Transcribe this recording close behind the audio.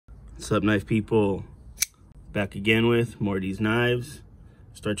What's up, knife people? Back again with more of these knives.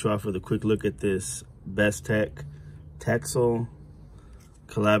 Start you off with a quick look at this BESTECH Texel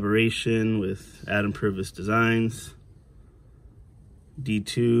collaboration with Adam Purvis Designs.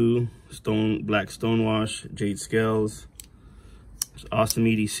 D2 black stonewash jade scales. Awesome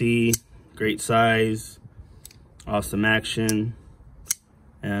EDC, great size, awesome action,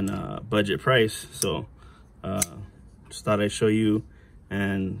 and budget price. So just thought I'd show you.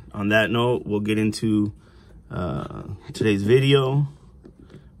 And on that note, we'll get into today's video,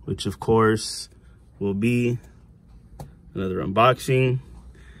 which of course will be another unboxing,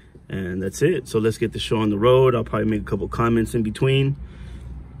 and that's it. So let's get the show on the road. I'll probably make a couple comments in between,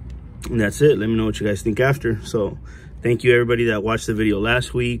 and that's it. Let me know what you guys think after. So thank you everybody that watched the video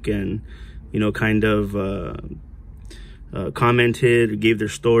last week and, you know, kind of commented or gave their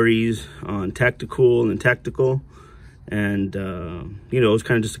stories on Tactical and Tactical. And you know, it was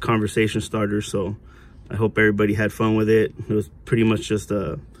kind of just a conversation starter, so I hope everybody had fun with it. It was pretty much just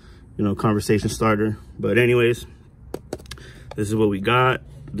a, you know, conversation starter. But anyways, this is what we got.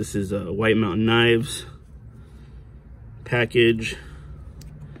 This is a White Mountain Knives package.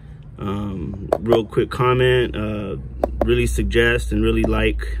 Real quick comment, really suggest and really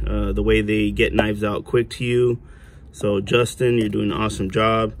like the way they get knives out quick to you. So Justin, you're doing an awesome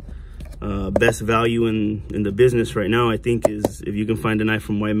job. Best value in the business right now, I think, is if you can find a knife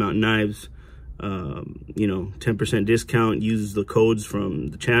from White Mountain Knives, you know, 10% discount, use the codes from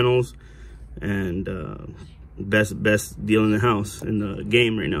the channels, and best deal in the house, in the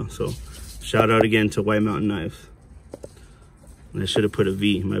game right now. So shout out again to White Mountain Knives. And I should have put a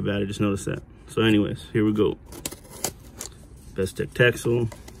V, my bad, I just noticed that. So anyways, here we go. BESTECH Texel. I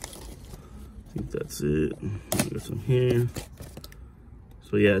think that's it. I got some here.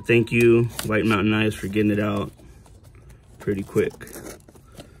 So yeah, thank you, White Mountain Knives, for getting it out pretty quick.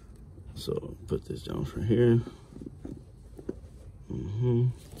 So put this down for here.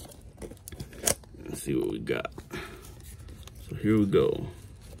 Let's see what we got. So here we go.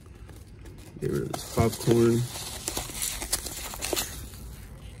 Get rid of this popcorn.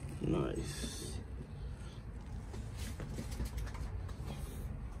 Nice.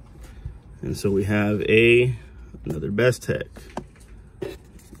 And so we have another BESTECH.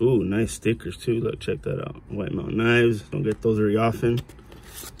 Ooh, nice stickers too. Look, check that out. White Mountain Knives. Don't get those very often.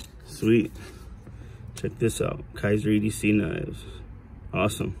 Sweet. Check this out. Kaiser EDC knives.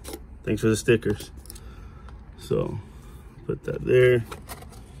 Awesome. Thanks for the stickers. So put that there.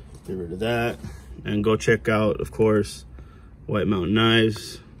 Get rid of that. And go check out, of course, White Mountain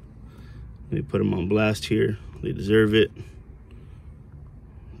Knives. Let me put them on blast here. They deserve it.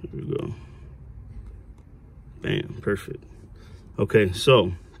 There we go. Bam. Perfect. Okay,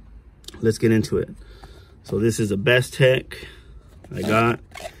 so let's get into it. So this is a BESTECH I got.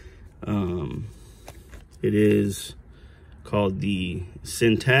 It is called the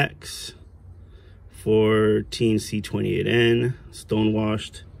Syntax 14C28N,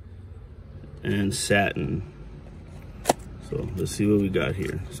 stonewashed and satin. So let's see what we got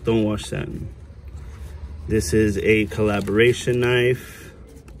here. Stonewash satin. This is a collaboration knife,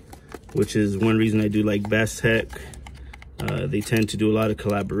 which is one reason I do like BESTECH. They tend to do a lot of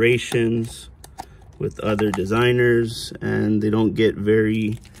collaborations with other designers, and they don't get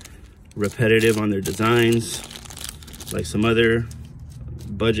very repetitive on their designs like some other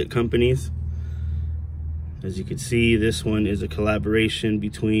budget companies. As you can see, this one is a collaboration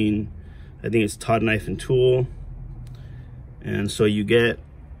between, I think it's Todd Knife and Tool. And so you get,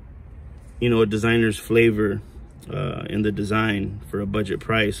 you know, a designer's flavor in the design for a budget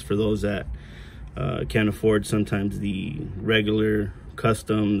price for those that can't afford sometimes the regular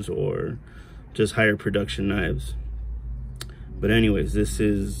customs or just higher production knives. But anyways, this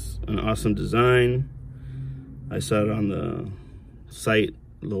is an awesome design. I saw it on the site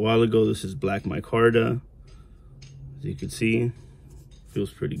a little while ago. This is black micarta. As you can see,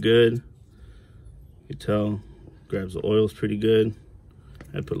 feels pretty good. You can tell, grabs the oils pretty good.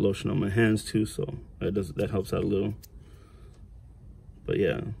 I put lotion on my hands too, so that helps out a little. But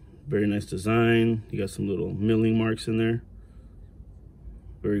yeah, very nice design. You got some little milling marks in there.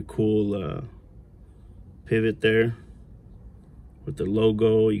 Very cool pivot there with the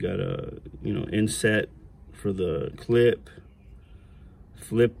logo. You got a, you know, inset for the clip,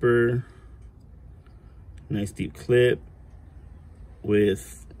 flipper, nice deep clip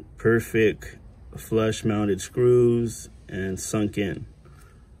with perfect flush mounted screws and sunk in.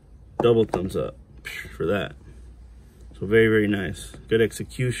 Double thumbs up for that. So very, very nice. Good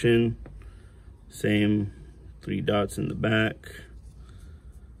execution. Same 3 dots in the back.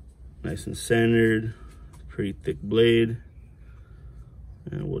 Nice and centered. Pretty thick blade.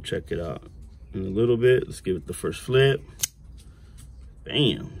 and we'll check it out in a little bit. Let's give it the first flip.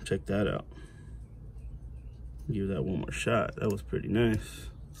 Bam, check that out. Give that one more shot. That was pretty nice.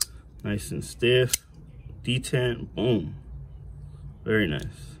 Nice and stiff. Detent, boom. Very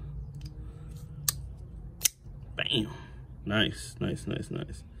nice. Bam. Nice, nice, nice,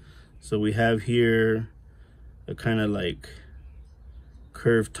 nice. So we have here a kind of like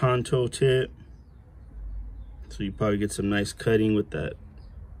curved tonto tip. So you probably get some nice cutting with that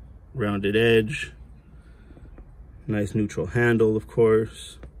rounded edge. Nice neutral handle, of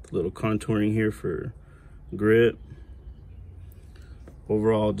course. A little contouring here for grip.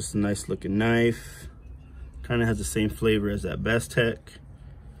 Overall, just a nice looking knife. Kind of has the same flavor as that BESTECH,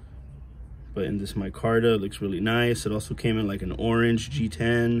 but in this micarta, it looks really nice. It also came in like an orange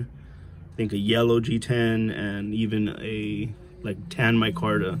G10, I think a yellow G10, and even a like tan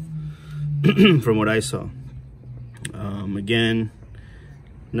micarta from what I saw. Again,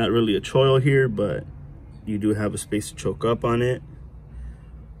 not really a choil here, but you do have a space to choke up on it,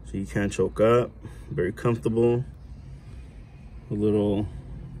 so you can choke up. Very comfortable. A little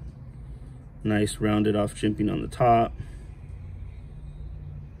nice rounded off jimping on the top.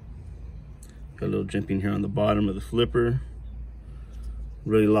 Got a little jimping here on the bottom of the flipper.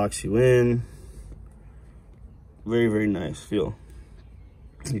 Really locks you in. Very, very nice feel.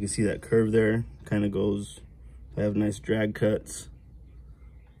 You can see that curve there. Kind of goes, I have nice drag cuts.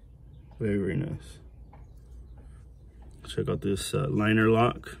 Very, very nice. Check out this liner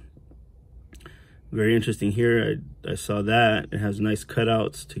lock. Very interesting here. I saw that it has nice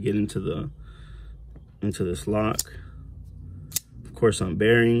cutouts to get into this lock. Of course, on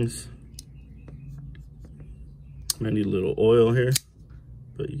bearings. I need a little oil here,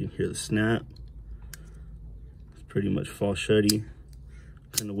 but you can hear the snap. It's pretty much fall shutty,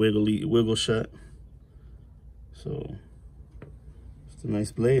 kind of wiggle shut. So it's a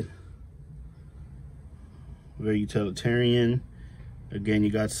nice blade. Very utilitarian. Again,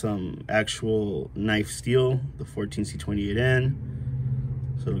 you got some actual knife steel, the 14C28N,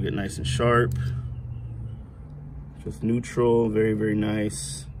 so it'll get nice and sharp. Just neutral, very, very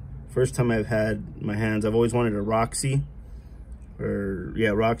nice. First time I've had my hands, I've always wanted a Roxy, or yeah,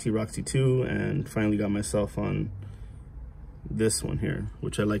 Roxy 2, and finally got myself on this one here,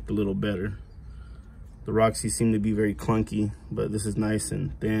 which I liked a little better. The Roxy seemed to be very clunky, but this is nice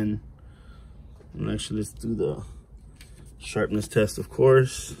and thin. And actually, let's do the sharpness test, of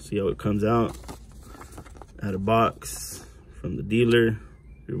course. See how it comes out. Out of box from the dealer.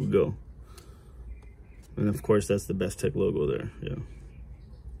 Here we go. And of course, that's the BESTECH logo there. Yeah.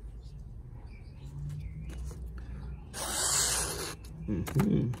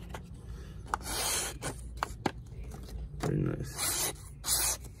 Very nice.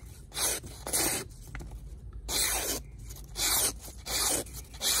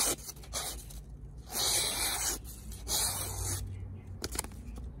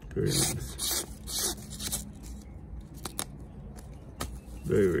 Very nice.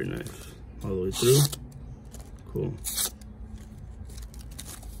 Very, very nice. All the way through. Cool.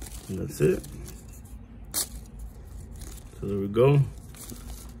 And that's it. So there we go.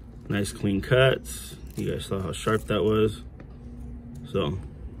 Nice clean cuts. You guys saw how sharp that was. So,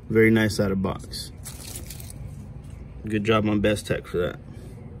 very nice out of box. Good job on BESTECH for that.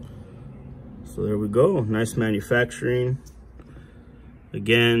 So there we go. Nice manufacturing.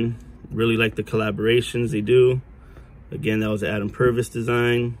 Again, really like the collaborations they do. Again, that was Adam Purvis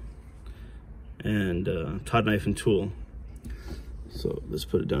design. And Todd Knife and Tool. So let's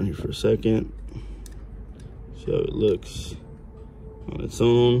put it down here for a second. See how it looks on its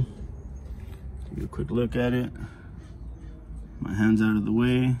own. Give you a quick look at it. My hand's out of the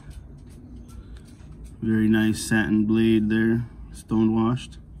way. Very nice satin blade there,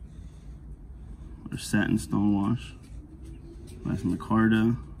 stonewashed. Or satin stonewash. Nice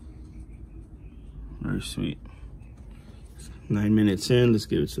micarta. Very sweet. 9 minutes in, let's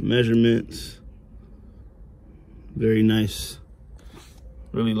give it some measurements. Very nice.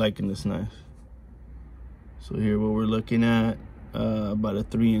 Really liking this knife. So here what we're looking at, about a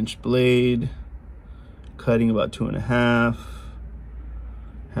 3-inch blade, cutting about 2.5,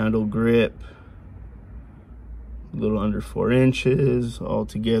 handle grip, a little under 4 inches.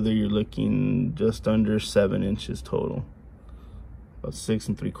 Altogether, you're looking just under 7 inches total, about 6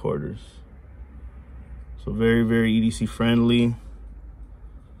 3/4. So very, very EDC friendly.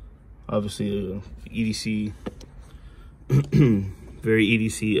 Obviously, EDC, very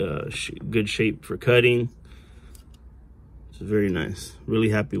EDC, good shape for cutting. It's very nice. Really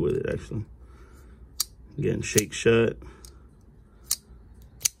happy with it, actually. Again, shake shut.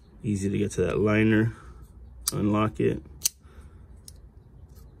 Easy to get to that liner. Unlock it.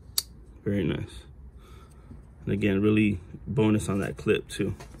 Very nice. And again, really bonus on that clip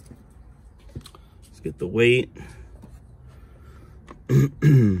too. Let's get the weight.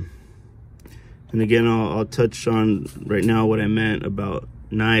 And again, I'll touch on right now what I meant about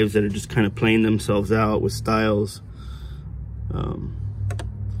knives that are just kind of playing themselves out with styles.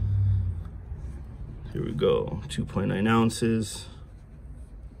 Here we go, 2.9 ounces.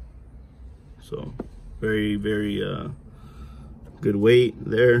 So very, very good weight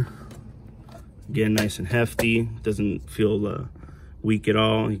there. Again, nice and hefty. Doesn't feel weak at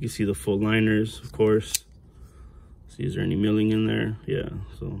all. You can see the full liners, of course. See, is there any milling in there? Yeah,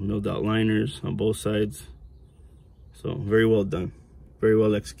 so milled out liners on both sides. So very well done, very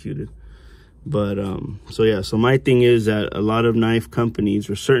well executed. But so yeah, so my thing is that a lot of knife companies,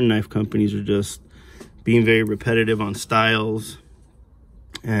 or certain knife companies, are just being very repetitive on styles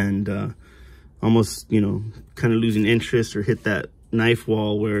and almost, you know, kind of losing interest or hit that knife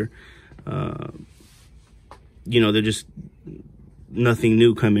wall where, you know, they're just nothing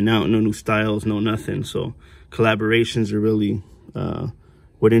new coming out, no new styles, no nothing. So collaborations are really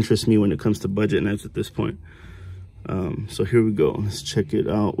what interests me when it comes to budget knives at this point. So here we go. Let's check it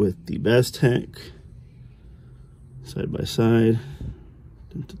out with the BESTECH side by side.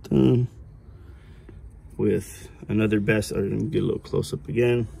 Dun, dun, dun. With another Best, or let me get a little close up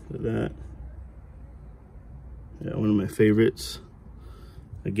again. Look at that. Yeah, one of my favorites.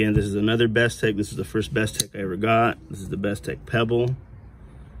 Again, this is another BESTECH. This is the first BESTECH I ever got. This is the BESTECH Pebble.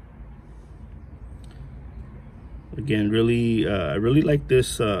 Again, really, I really like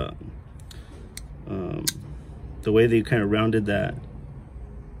this, the way they kind of rounded that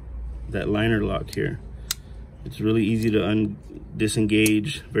liner lock here. It's really easy to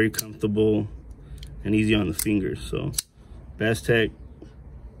disengage, very comfortable, and easy on the fingers. So BESTECH,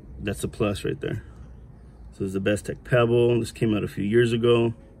 that's a plus right there. So this is the BESTECH Pebble. This came out a few years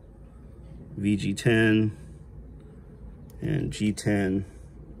ago. VG10 and G10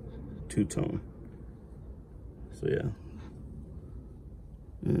 two-tone. So yeah,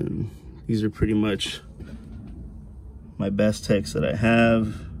 and these are pretty much my BESTECHs that I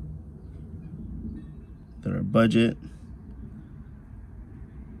have that are budget,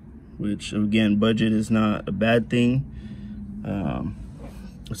 which again, budget is not a bad thing.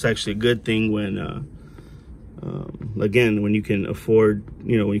 It's actually a good thing when again, when you can afford,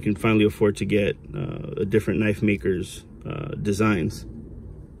 you know, when you can finally afford to get a different knife maker's designs.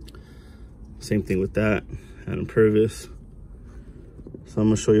 Same thing with that, Adam Purvis. So I'm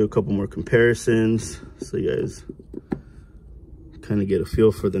gonna show you a couple more comparisons so you guys kind of get a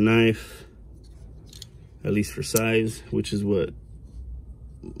feel for the knife, at least for size, which is what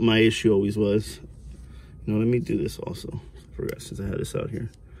my issue always was. You know, let me do this also. I forgot since I had this out here.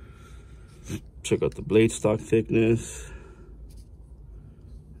 Check out the blade stock thickness.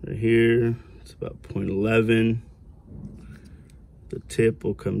 Right here, it's about 0.11. The tip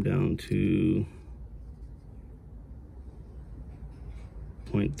will come down to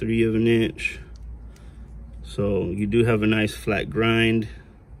 0.3 of an inch. So you do have a nice flat grind,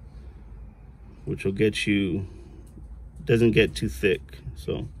 which will get you, doesn't get too thick,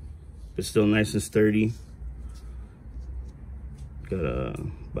 so it's still nice and sturdy. Got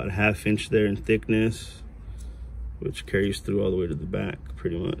about a ½ inch there in thickness, which carries through all the way to the back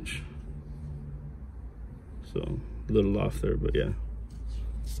pretty much. So a little off there, but yeah.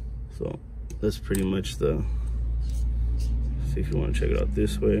 So that's pretty much the, see if you want to check it out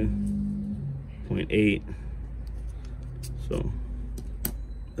this way, 0.8. So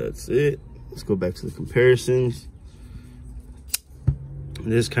that's it. Let's go back to the comparisons.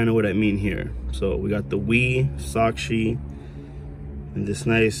 This is kind of what I mean here. So we got the Wee Sakshi and this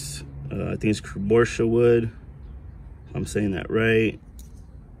nice, I think it's Kerborsha wood, if I'm saying that right.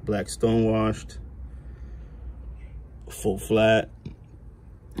 Black stonewashed, full flat,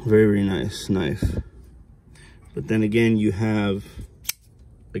 very, very nice knife. But then again, you have,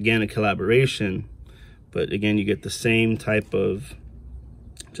 again, a collaboration, but again, you get the same type of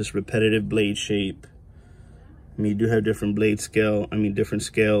just repetitive blade shape. I mean, you do have different blade scale, I mean, different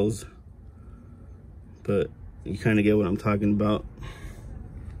scales, but you kind of get what I'm talking about.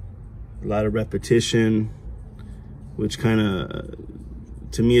 A lot of repetition, which kind of,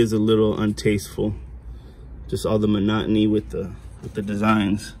 to me, is a little untasteful. Just all the monotony with the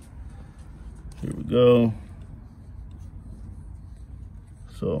designs. Here we go.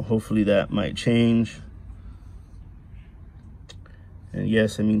 So hopefully that might change. And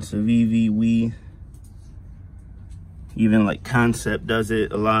yes, I mean, Civivi, Wee, even like Concept does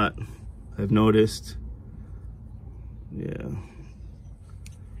it a lot, I've noticed. Yeah.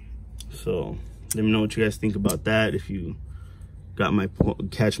 So let me know what you guys think about that. If you got my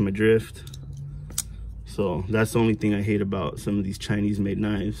catch my drift. So that's the only thing I hate about some of these Chinese made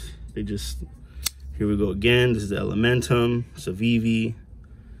knives. They just, here we go again. This is the Elementum, Civivi,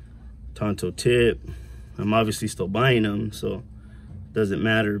 Tonto tip. I'm obviously still buying them, so it doesn't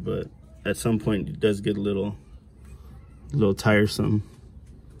matter, but at some point it does get a little tiresome.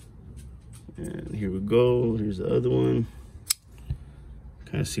 And here we go, here's the other one.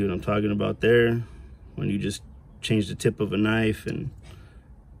 Kind of see what I'm talking about there. When you just change the tip of a knife and,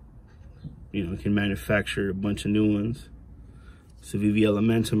 you know, you can manufacture a bunch of new ones. Civivi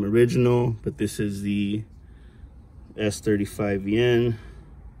Elementum original, but this is the S35VN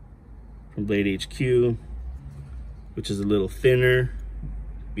from Blade HQ, which is a little thinner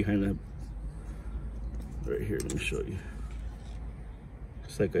behind that. Right here, let me show you.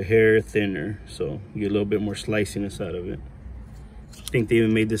 It's like a hair thinner, so you get a little bit more sliciness out of it. I think they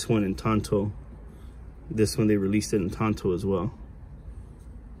even made this one in Tonto. This one, they released it in Tonto as well.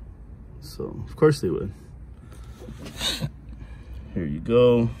 So, of course they would. Here you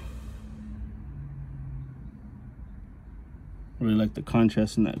go. Really like the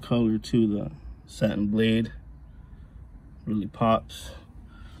contrast in that color too. The satin blade really pops.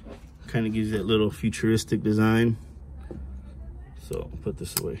 Kind of gives you that little futuristic design. So I'll put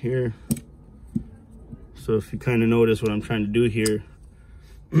this away here. So if you kind of notice what I'm trying to do here,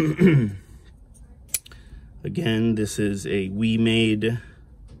 again, this is a We Made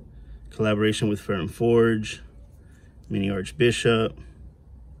collaboration with Fair and Forge, mini Archbishop,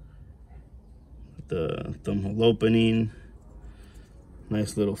 the thumb hole opening,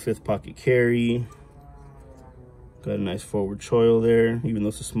 nice little 5th pocket carry, got a nice forward choil there. Even though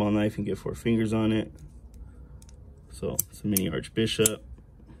it's a small knife, you can get 4 fingers on it. So it's a mini Archbishop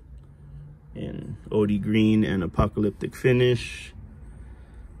in OD green and apocalyptic finish.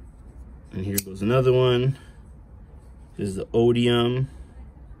 And here goes another one. This is the Odium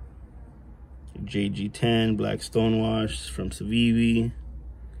JG10 black stonewash from Civivi.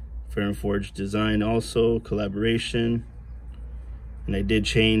 Fair and Forge design also, collaboration. And I did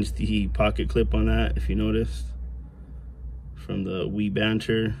change the pocket clip on that, if you noticed, from the We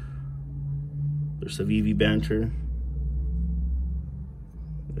Banter, or Civivi Banter.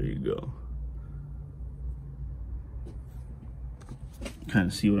 There you go. Kind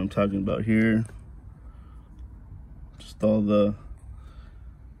of see what I'm talking about here. Just all the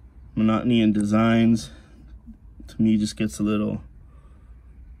monotony in designs, to me, just gets a little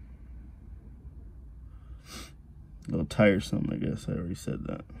tiresome, I guess. I already said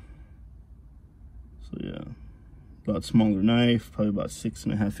that. So yeah, a lot smaller knife, probably about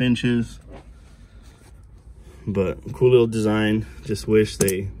 6.5 inches. But cool little design. Just wish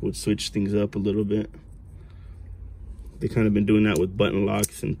they would switch things up a little bit. They kind of been doing that with button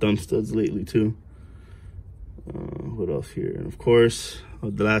locks and thumb studs lately too. What else here? And of course,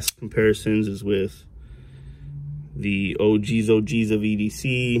 the last comparisons is with the OGs of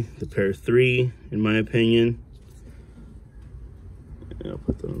EDC, the Pair 3, in my opinion. And I'll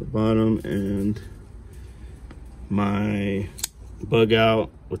put that on the bottom. And my bug out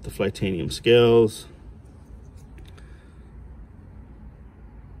with the Flytanium scales.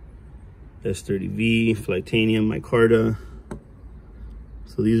 S30V, Flytanium, Micarta.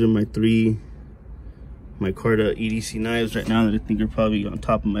 So these are my 3 Micarta EDC knives right now that I think are probably on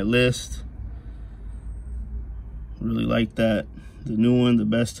top of my list. Really like that. The new one, the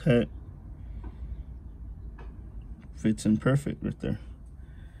BESTECH, fits in perfect right there.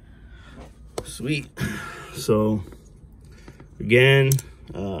 Sweet. So again,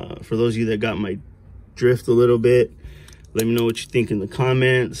 for those of you that got my drift a little bit, let me know what you think in the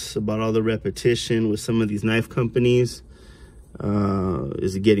comments about all the repetition with some of these knife companies.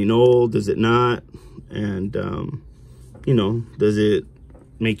 Is it getting old? Is it not? And, you know, does it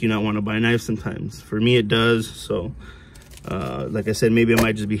make you not want to buy knives sometimes? For me, it does. So, like I said, maybe I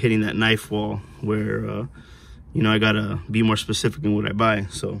might just be hitting that knife wall where, you know, I got to be more specific in what I buy.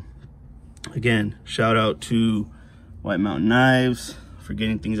 So, again, shout out to White Mountain Knives for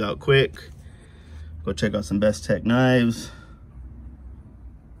getting things out quick. Go check out some BESTECH knives.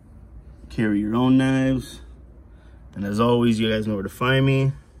 Carry your own knives. And as always, you guys know where to find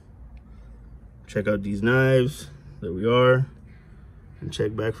me. Check out these knives. There we are. And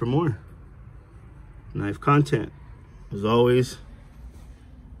check back for more knife content. As always,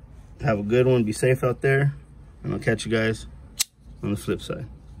 have a good one. Be safe out there. And I'll catch you guys on the flip side.